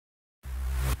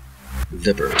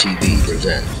Zipper TV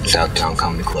presents Southtown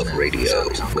Comedy Club Radio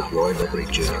with Roy Lopez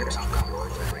Jr.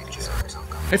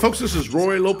 Hey folks, this is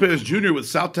Roy Lopez Jr. with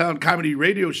Southtown Comedy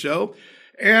Radio Show.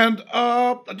 And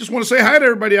I just want to say hi to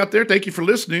everybody out there. Thank you for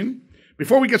listening.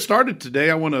 Before we get started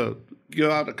today, I want to give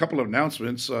out a couple of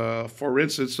announcements. For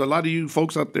instance, a lot of you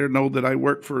folks out there know that I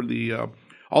work for the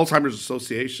Alzheimer's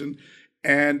Association.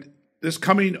 And this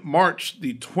coming March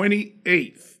the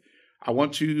 28th, I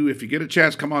want you, if you get a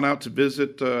chance, come on out to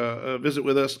visit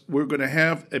with us. We're going to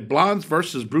have a Blondes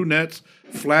versus Brunettes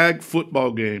flag football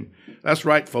game. That's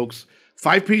right, folks.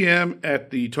 5 p.m.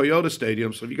 at the Toyota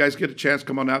Stadium. So if you guys get a chance,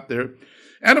 come on out there.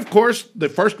 And, of course, the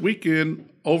first weekend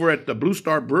over at the Blue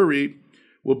Star Brewery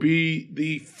will be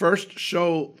the first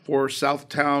show for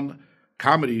Southtown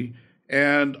Comedy.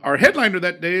 And our headliner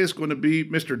that day is going to be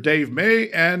Mr. Dave May.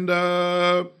 And,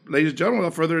 ladies and gentlemen,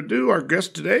 without further ado, our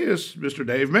guest today is Mr.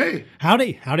 Dave May.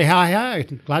 Howdy, hi.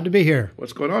 Glad to be here.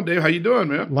 What's going on, Dave? How you doing,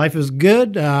 man? Life is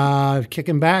good.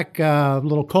 Kicking back. A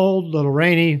little cold, a little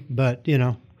rainy, but you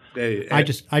know, Hey, I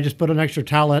just put an extra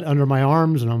towelette under my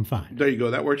arms and I'm fine. There you go.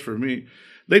 That works for me.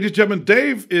 Ladies and gentlemen,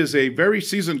 Dave is a very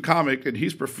seasoned comic, and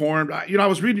he's performed. I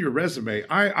was reading your resume.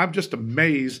 I'm just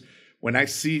amazed when I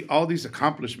see all these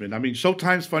accomplishments. I mean,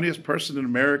 Showtime's Funniest Person in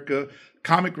America,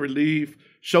 Comic Relief,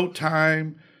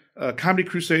 Showtime, Comedy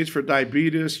Crusades for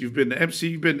Diabetes. You've been the MC.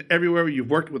 You've been everywhere.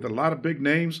 You've worked with a lot of big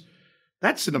names.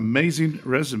 That's an amazing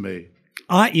resume.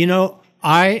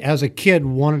 I, as a kid,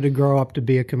 wanted to grow up to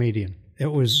be a comedian.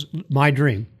 It was my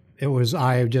dream.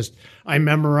 I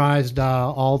memorized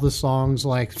all the songs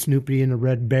like Snoopy and the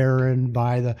Red Baron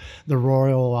by the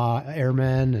Royal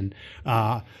Airmen, and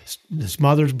the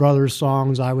Smothers Brothers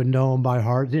songs. I would know them by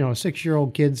heart. You know,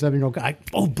 6-year-old kid, 7-year-old guy,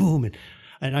 oh, boom.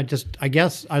 And I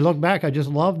guess I look back, I just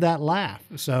love that laugh.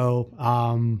 So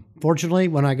fortunately,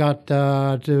 when I got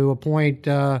to a point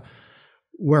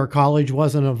where college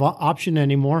wasn't an option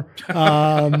anymore,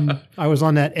 I was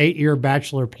on that 8-year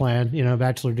bachelor plan,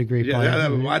 bachelor degree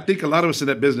plan. Yeah, I think a lot of us in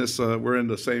that business were in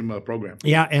the same program.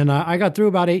 Yeah, and I got through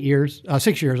about 6 years,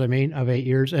 of 8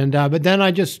 years. And but then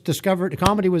I just discovered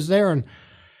comedy was there, and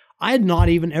I had not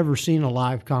even ever seen a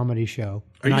live comedy show.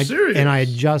 Are you serious? And I had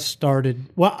just started.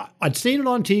 Well, I'd seen it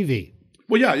on TV.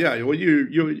 Well, yeah. Well,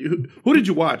 you who did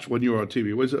you watch when you were on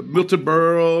TV? Was it Milton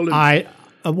Berle?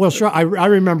 Sure. I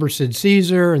remember Sid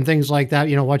Caesar and things like that,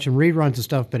 watching reruns and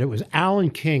stuff, but it was Alan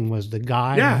King was the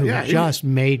guy who just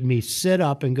made me sit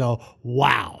up and go,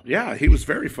 wow. Yeah, he was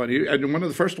very funny. And one of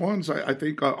the first ones, I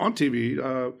think, on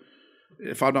TV,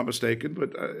 if I'm not mistaken,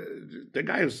 but the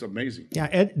guy is amazing.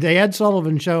 Yeah, the Ed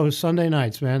Sullivan Show Sunday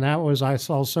nights, man. I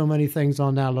saw so many things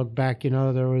on that. Look back,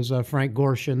 there was Frank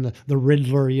Gorshin, the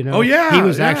Riddler, Oh, yeah. He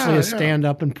was actually a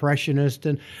stand-up impressionist.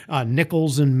 And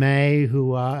Nichols and May,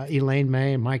 Elaine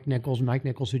May and Mike Nichols,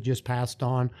 who just passed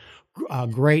on.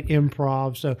 Great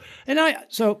improv.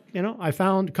 I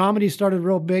found comedy started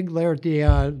real big there at the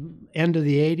end of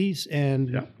the 80s,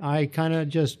 and I kind of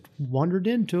just wandered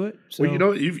into it. So.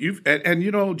 Well, you've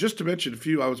just to mention a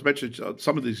few, I was mentioning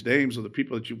some of these names of the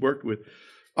people that you worked with.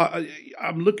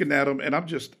 I'm looking at them, and I'm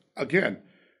just, again,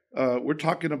 we're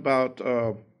talking about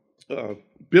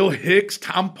Bill Hicks,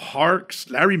 Tom Parks,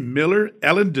 Larry Miller,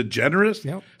 Ellen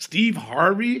DeGeneres, Steve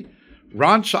Harvey,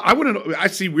 Ron Shaw. I want to know. I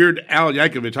see Weird Al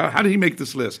Yankovic. How did he make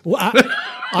this list? Well,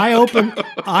 I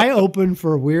opened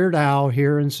for Weird Al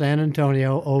here in San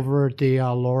Antonio over at the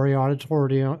Laurie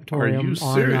Auditorium. Are you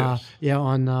serious?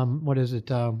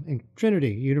 In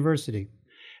Trinity University.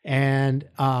 And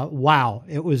wow,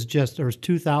 it was just, there was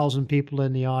 2,000 people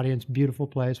in the audience. Beautiful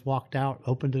place. Walked out,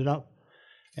 opened it up,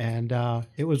 and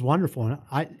it was wonderful.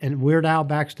 And Weird Al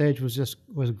backstage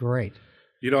was great.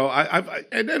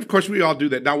 And of course we all do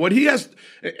that. Now, what he has,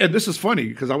 and this is funny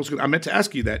because I meant to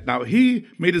ask you that. Now, he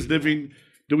made his living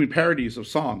doing parodies of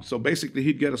songs. So basically,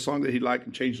 he'd get a song that he liked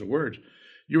and change the words.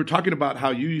 You were talking about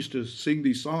how you used to sing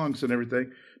these songs and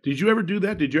everything. Did you ever do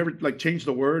that? Did you ever change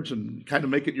the words and kind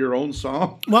of make it your own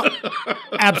song? Well,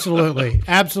 absolutely.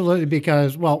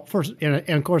 Because, first, and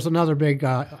of course, another big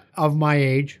of my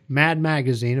age, Mad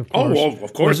Magazine, of course. Oh,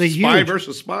 of course, Spy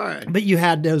versus Spy. But you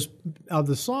had those of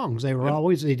the songs. They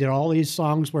did all these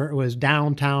songs where it was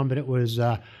downtown, but it was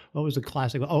what was the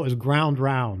classic? Oh, it was Ground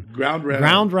Round. Ground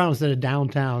Round instead of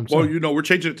downtown. So. Well, we're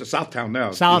changing it to Southtown now.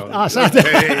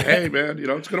 Southtown. Hey, man,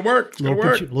 it's going to work. It's going to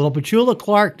work. Little Petula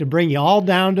Clark to bring you all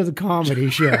down to the comedy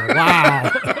show.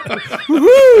 Wow.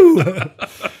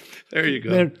 Woohoo! There you go.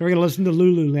 We're going to listen to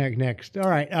Lulu next. All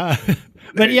right.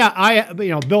 But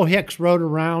Bill Hicks rode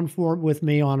around with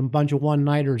me on a bunch of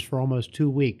one-nighters for almost 2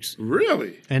 weeks.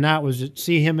 Really? And that was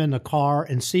see him in the car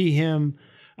and see him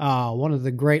one of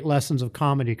the great lessons of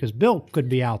comedy, because Bill could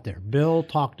be out there. Bill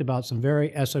talked about some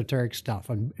very esoteric stuff.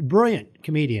 A brilliant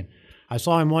comedian. I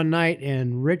saw him one night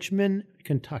in Richmond,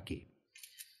 Kentucky,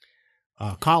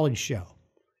 a college show,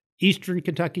 Eastern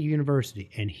Kentucky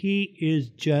University, and he is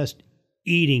just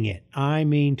eating it. I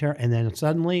mean, and then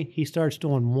suddenly he starts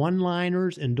doing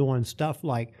one-liners and doing stuff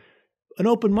like an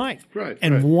open mic,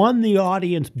 and won the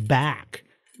audience back.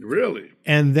 Really?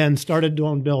 And then started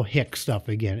doing Bill Hicks stuff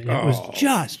again. And it was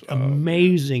just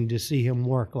amazing to see him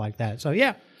work like that. So,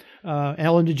 yeah,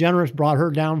 Ellen DeGeneres brought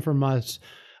her down from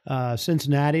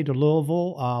Cincinnati to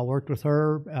Louisville, worked with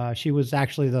her. She was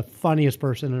actually the funniest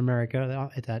person in America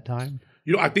at that time.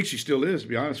 You know, I think she still is, to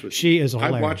be honest with you. She is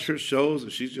hilarious. I've watched her shows,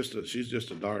 and she's just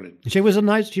a darling. She was a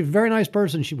very nice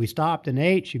person. We stopped and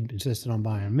ate. She insisted on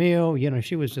buying a meal. You know,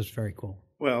 she was just very cool.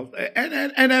 Well,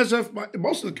 and as of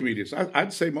most of the comedians,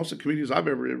 I'd say most of the comedians I've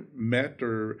ever met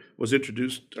or was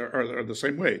introduced are the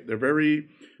same way. They're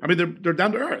they're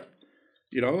down to earth.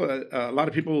 You know, a lot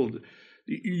of people.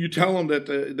 You tell them that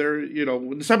they're, you know,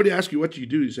 when somebody asks you what you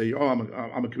do, you say, "Oh,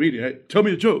 I'm a comedian." Hey, tell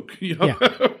me a joke. You know,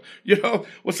 yeah. You know.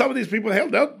 Well, some of these people, hell,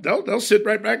 they'll sit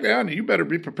right back down, and you better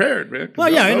be prepared, man. Well,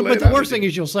 yeah, but the worst thing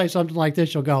is you'll say something like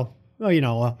this. You'll go, "Oh, you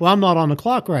know, well, I'm not on the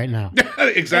clock right now."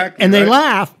 Exactly. And they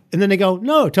laugh, and then they go,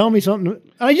 "No, tell me something."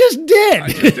 I just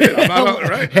did. I'm not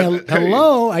right.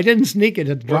 Hello, I didn't sneak it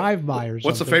at drive-by or something.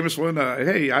 What's the famous one?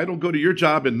 Hey, I don't go to your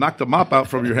job and knock the mop out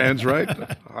from your hands, right?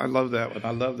 I love that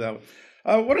one.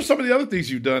 What are some of the other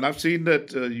things you've done? I've seen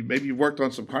that you worked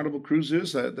on some Carnival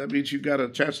cruises. That means you got a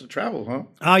chance to travel, huh?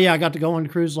 Oh, yeah. I got to go on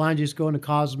cruise lines, just go into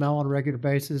Cozumel on a regular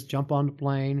basis, jump on the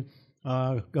plane,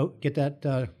 go get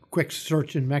that quick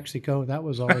search in Mexico. That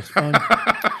was always fun.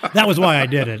 That was why I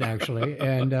did it, actually.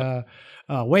 And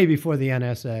way before the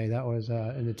NSA. That was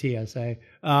in the TSA.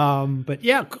 But,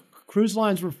 yeah, cruise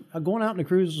lines were going out on the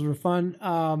cruises were fun.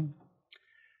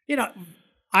 You know,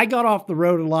 I got off the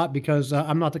road a lot because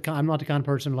I'm not the kind of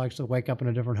person who likes to wake up in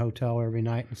a different hotel every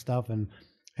night and stuff, and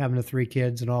having the 3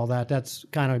 kids and all that. That's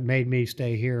kind of made me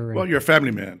stay here. Well, you're a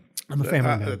family man. I'm a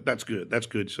family man. That's good. That's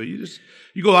good. So you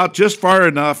go out just far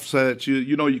enough so that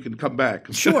you know you can come back.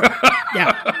 Sure.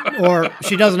 Yeah. Or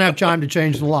she doesn't have time to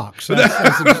change the locks. That's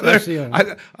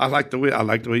I like the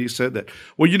way you said that.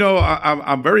 Well, you know,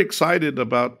 I'm very excited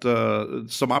about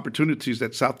some opportunities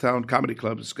that Southtown Comedy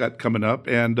Club has got coming up,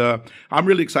 and I'm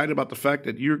really excited about the fact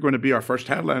that you're going to be our first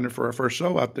headliner for our first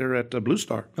show out there at Blue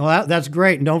Star. Well, that's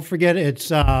great, and don't forget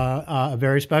it's a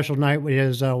very special night. We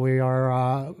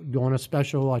are doing a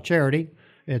special charity.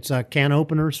 It's can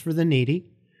openers for the needy.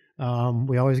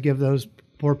 We always give those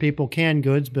poor people canned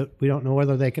goods, but we don't know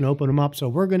whether they can open them up. So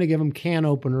we're going to give them can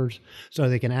openers so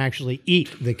they can actually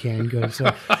eat the canned goods.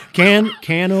 So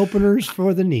can openers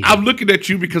for the needy. I'm looking at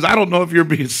you because I don't know if you're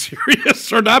being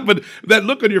serious or not, but that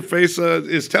look on your face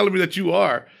is telling me that you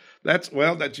are.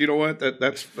 You know what?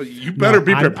 That's you better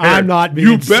be prepared. I'm not being.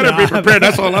 You better be prepared.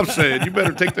 That's all I'm saying. You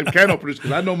better take them can openers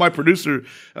because I know my producer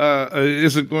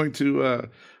isn't going to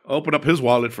open up his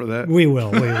wallet for that. We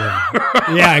will.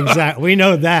 Yeah, exactly. We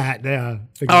know that. Yeah.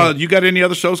 You got any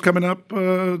other shows coming up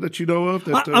that you know of?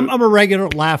 I'm a regular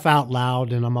Laugh Out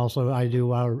Loud, and I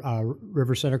do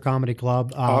River Center Comedy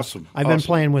Club. Awesome. I've been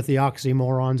playing with the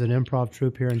Oxymorons, an improv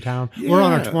troupe here in town. Yeah. We're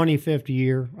on our 25th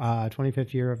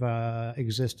year of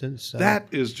existence. That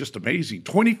is just amazing.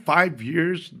 25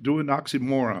 years doing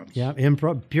Oxymorons. Yeah,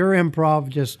 pure improv,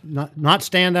 just not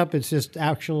stand up. It's just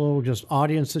actual, just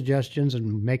audience suggestions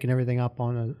and making everything up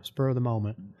on a spur of the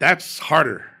moment. That's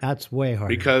harder. That's way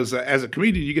harder. Because as a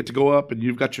comedian, you get to go up and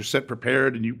you've got your set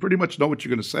prepared and you pretty much know what you're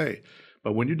going to say.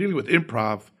 But when you're dealing with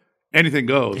improv, anything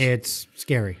goes. It's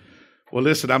scary. Well,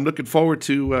 listen, I'm looking forward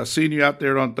to seeing you out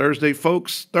there on Thursday.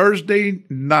 Folks, Thursday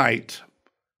night,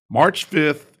 March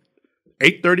 5th,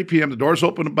 8:30 p.m. The doors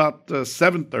open about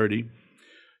 7:30.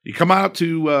 You come out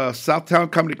to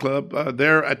Southtown Comedy Club.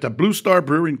 They're at the Blue Star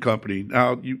Brewing Company.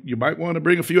 Now, you might want to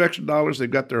bring a few extra dollars. They've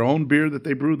got their own beer that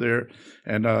they brew there.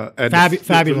 And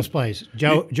fabulous place.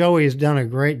 Joey has done a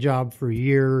great job for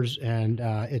years, and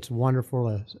it's wonderful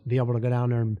to be able to go down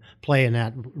there and play in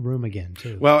that room again,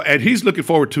 too. Well, and he's looking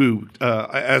forward to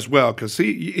as well because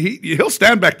he'll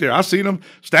stand back there. I've seen him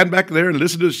stand back there and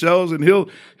listen to the shows, and he'll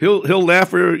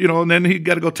laugh, and then he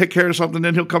got to go take care of something.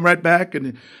 Then he'll come right back,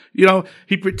 and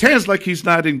he pretends like he's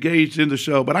not engaged in the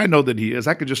show, but I know that he is.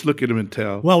 I could just look at him and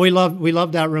tell. Well, we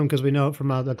love that room because we know it from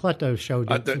the Cleto show.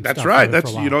 That's right.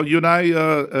 That's you and I.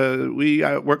 We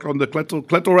work on the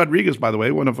Cleto Rodriguez, by the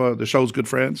way, one of the show's good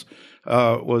friends,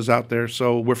 was out there.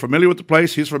 So we're familiar with the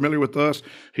place. He's familiar with us.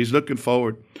 He's looking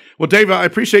forward. Well, Dave, I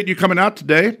appreciate you coming out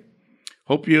today.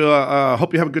 Hope you have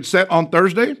a good set on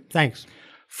Thursday. Thanks.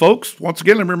 Folks, once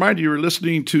again, let me remind you, you're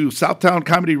listening to Southtown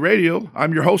Comedy Radio.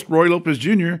 I'm your host, Roy Lopez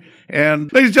Jr.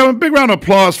 And ladies and gentlemen, big round of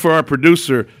applause for our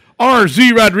producer,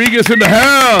 Zee Rodriguez in the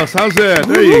house. How's that?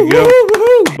 There you go.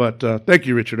 But thank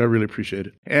you, Richard. I really appreciate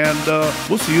it. And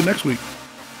we'll see you next week.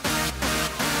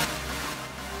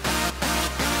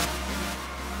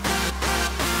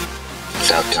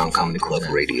 Southtown Comedy Club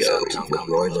Radio with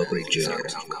Roy Lopez Jr.